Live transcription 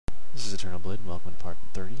This is Eternal Blade, and welcome to part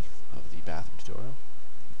 30 of the bathroom tutorial.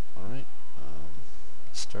 Alright,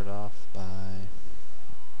 start off by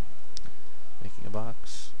making a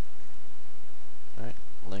box. Alright,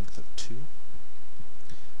 length of 2,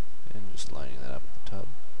 and just lining that up with the tub.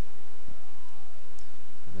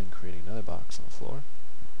 And then creating another box on the floor.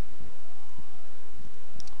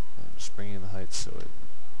 And just bringing the height so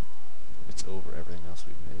it's over everything else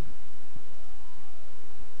we've made.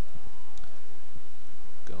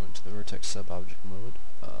 Go into the vertex sub-object mode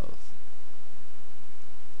of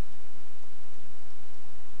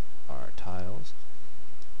our tiles.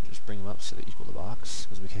 Just bring them up so they equal the box,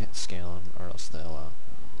 because we can't scale them or else they'll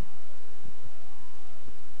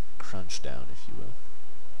crunch down, if you will.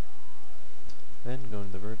 Then go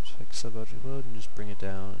into the vertex sub-object mode and just bring it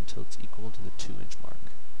down until it's equal to the 2-inch mark.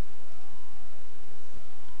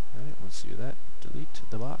 Alright, once you do that, delete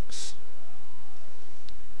the box.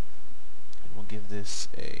 We'll give this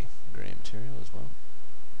a gray material as well,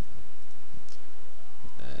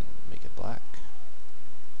 and make it black.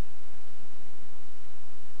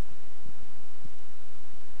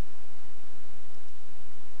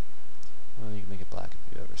 Well, you can make it black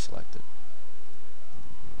if you ever select it.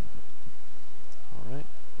 Alright,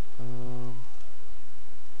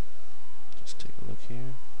 just take a look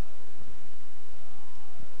here.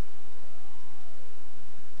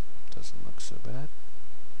 Doesn't look so bad.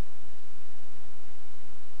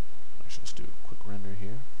 Let's do a quick render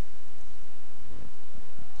here.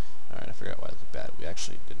 Alright, I forgot why it looked bad. We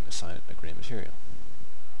actually didn't assign it a gray material.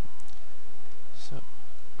 So,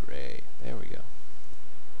 gray. There we go.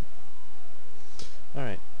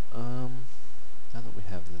 Alright, now that we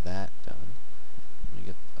have that done, let me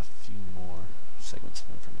get a few more segments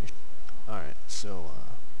of information. Alright, so,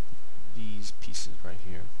 these pieces right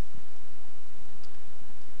here,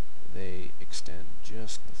 they extend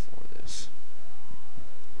just before this.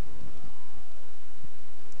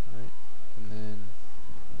 Right, and then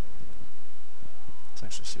let's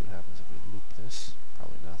actually see what happens if we loop this.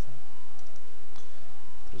 Probably nothing.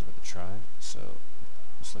 But it's worth a try. So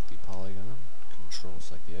select the polygon, control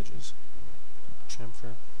select the edges,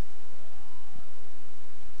 chamfer,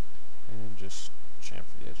 and just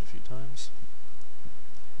chamfer the edge a few times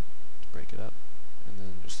to break it up, and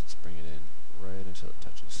then just let's bring it in right until it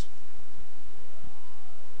touches.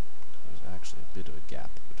 There's actually a bit of a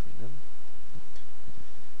gap between them.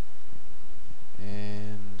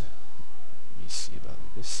 And let me see about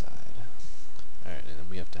this side. Alright, and then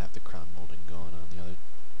we have to have the crown molding going on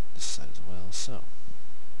this side as well. So,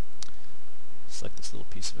 select this little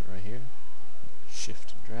piece of it right here,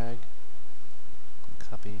 shift and drag,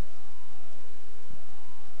 copy,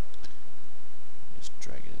 just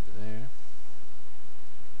drag it into there,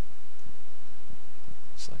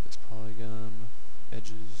 select this polygon,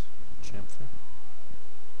 edges, chamfer,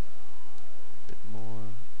 a bit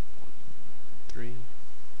more, 3,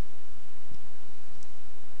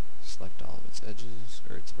 select all of its edges,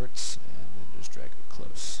 or its verts, and then just drag it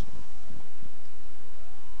close.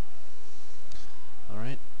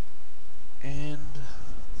 Alright, and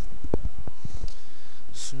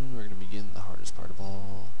soon we're going to begin the hardest part of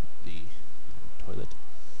all, the toilet.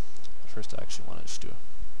 First I actually want to just do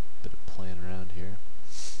a bit of playing around here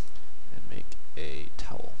and make a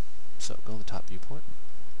towel. So go to the top viewport,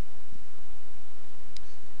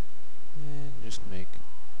 and just make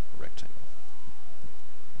a rectangle.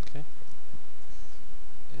 Okay?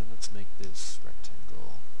 And let's make this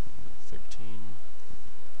rectangle 13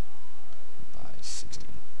 by 16.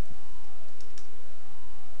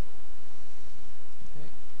 Okay,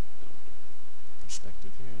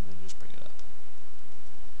 perspective here, and then just bring it up.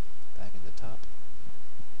 Back in the top.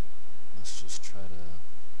 Let's just try to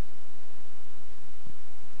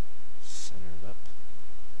center it up.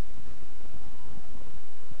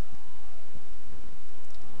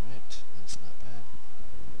 Alright, that's not bad.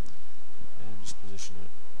 And just position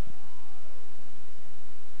it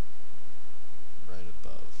right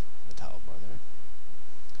above the towel bar there.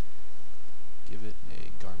 Give it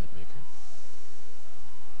a garment maker.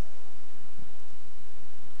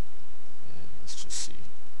 And let's just see.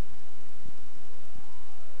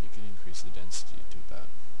 You can increase the density to about,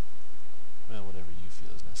 well, whatever you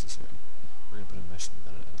feel is necessary. We're going to put a mesh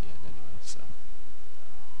on it at the end anyway, so.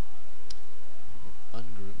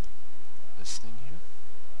 Ungroup this thing here,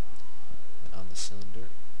 and on the cylinder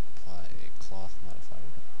apply a cloth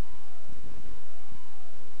modifier,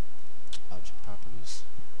 object properties,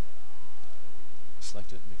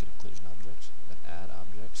 select it, make it a collision object, then add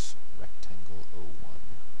objects, rectangle 01,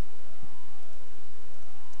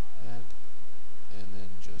 add, and then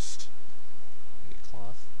just make it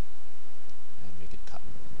cloth and make it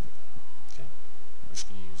cotton. Okay, we're just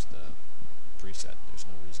going to use the preset. There's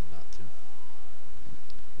no reason not to.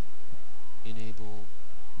 Enable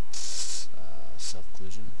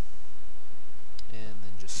self-collision, and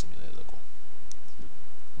then just simulate local.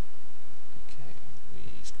 Okay, we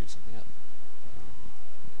screwed something up.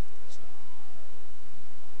 So,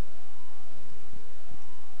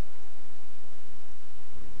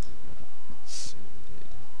 let's see what we did.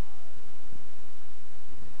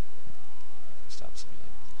 Stop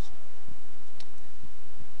simulating. So,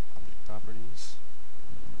 object properties.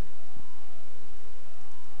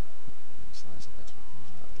 Slice it, that's what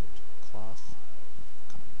an object. Cloth.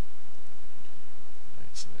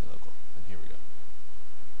 Alright, simulate local. And here we go.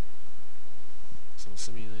 So we'll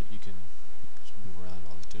simulate, you can just move around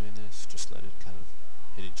while it's doing this, just let it kind of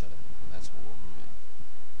hit each other, and that's what we'll move in.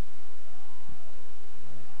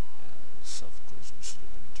 Alright, and self-collision should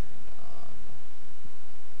have been turned on.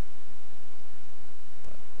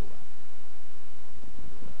 But, oh well.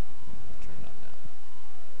 Turn it on now.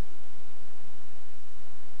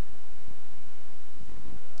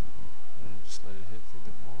 And just let it hit for a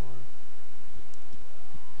bit more.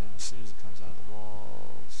 And as soon as it comes out of the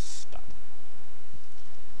wall, stop.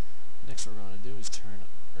 Next what we're going to do is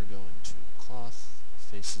go into cloth,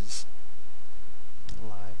 faces,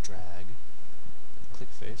 live drag, click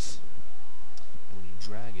face, and when you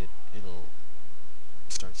drag it, it'll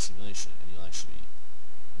start simulation and you'll actually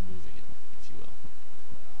be moving it, if you will.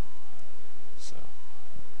 So,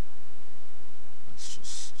 let's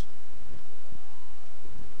just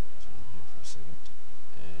turn it here for a second,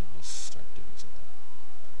 and just start doing something.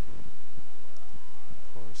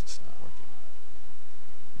 Of course, it's not working.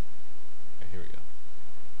 Okay, here we go.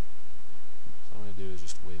 So what I'm going to do is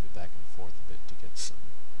just wave it back and forth a bit to get some...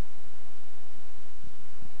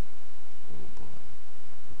 Oh boy.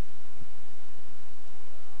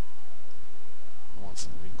 I want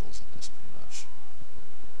some wrinkles in this pretty much.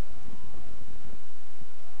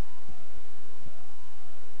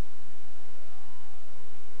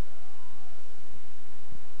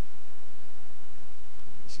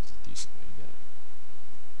 This is a decent way to get it.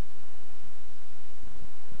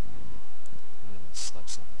 I'm going to select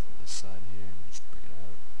something from this side here and just bring it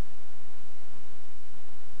out.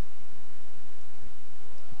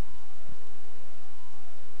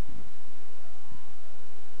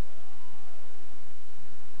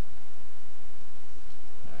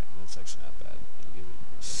 Alright, that's actually not bad. It'll give it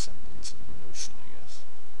a semblance of motion, I guess.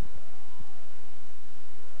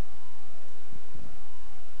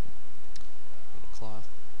 Go to cloth.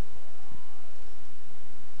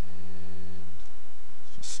 And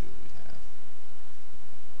let's just see what we have.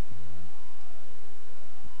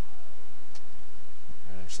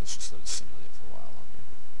 Alright, actually let's just let it simulate for a while longer.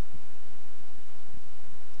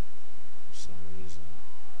 For some reason,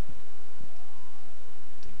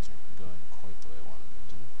 things aren't going quite the way I wanted them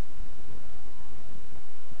to.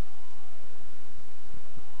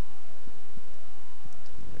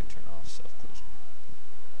 I'm going to turn off self-collision.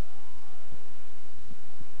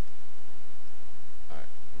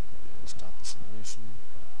 Alright, stop the simulation,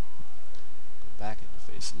 go back into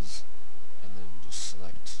faces, and then just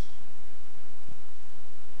select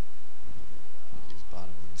these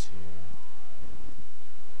bottom ones here.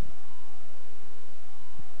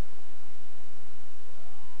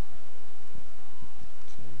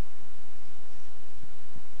 Okay.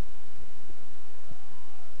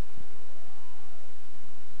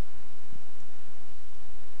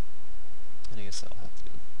 And I guess that'll have to do.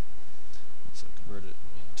 So convert it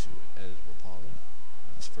into an editable poly.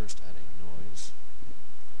 Let's first add a noise.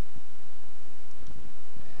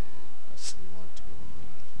 And let's see, we want it to go in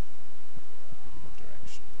what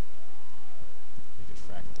direction? Make it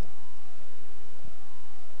fractal.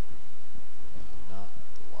 Not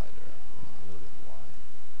the Y direction, a little bit Y.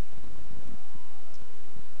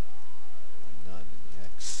 None in the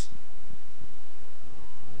X.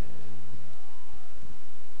 And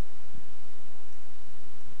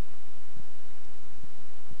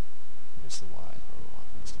here's the Y where we want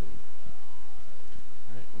this to be.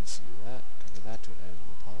 Alright, once you do that, convert that to an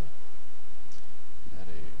editable poly. Add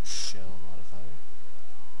a shell modifier.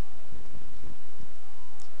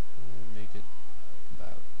 And make it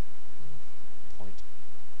about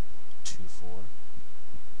 0.24.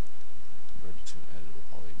 Convert it to an editable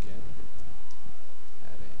poly again.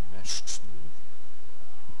 Add a mesh smooth.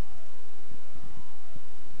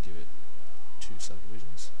 Give it 2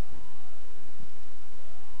 subdivisions.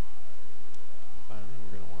 Finally,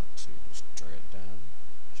 we're going to want to just drag it down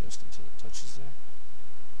just until it touches there.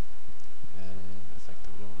 And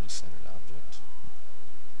effectively only centered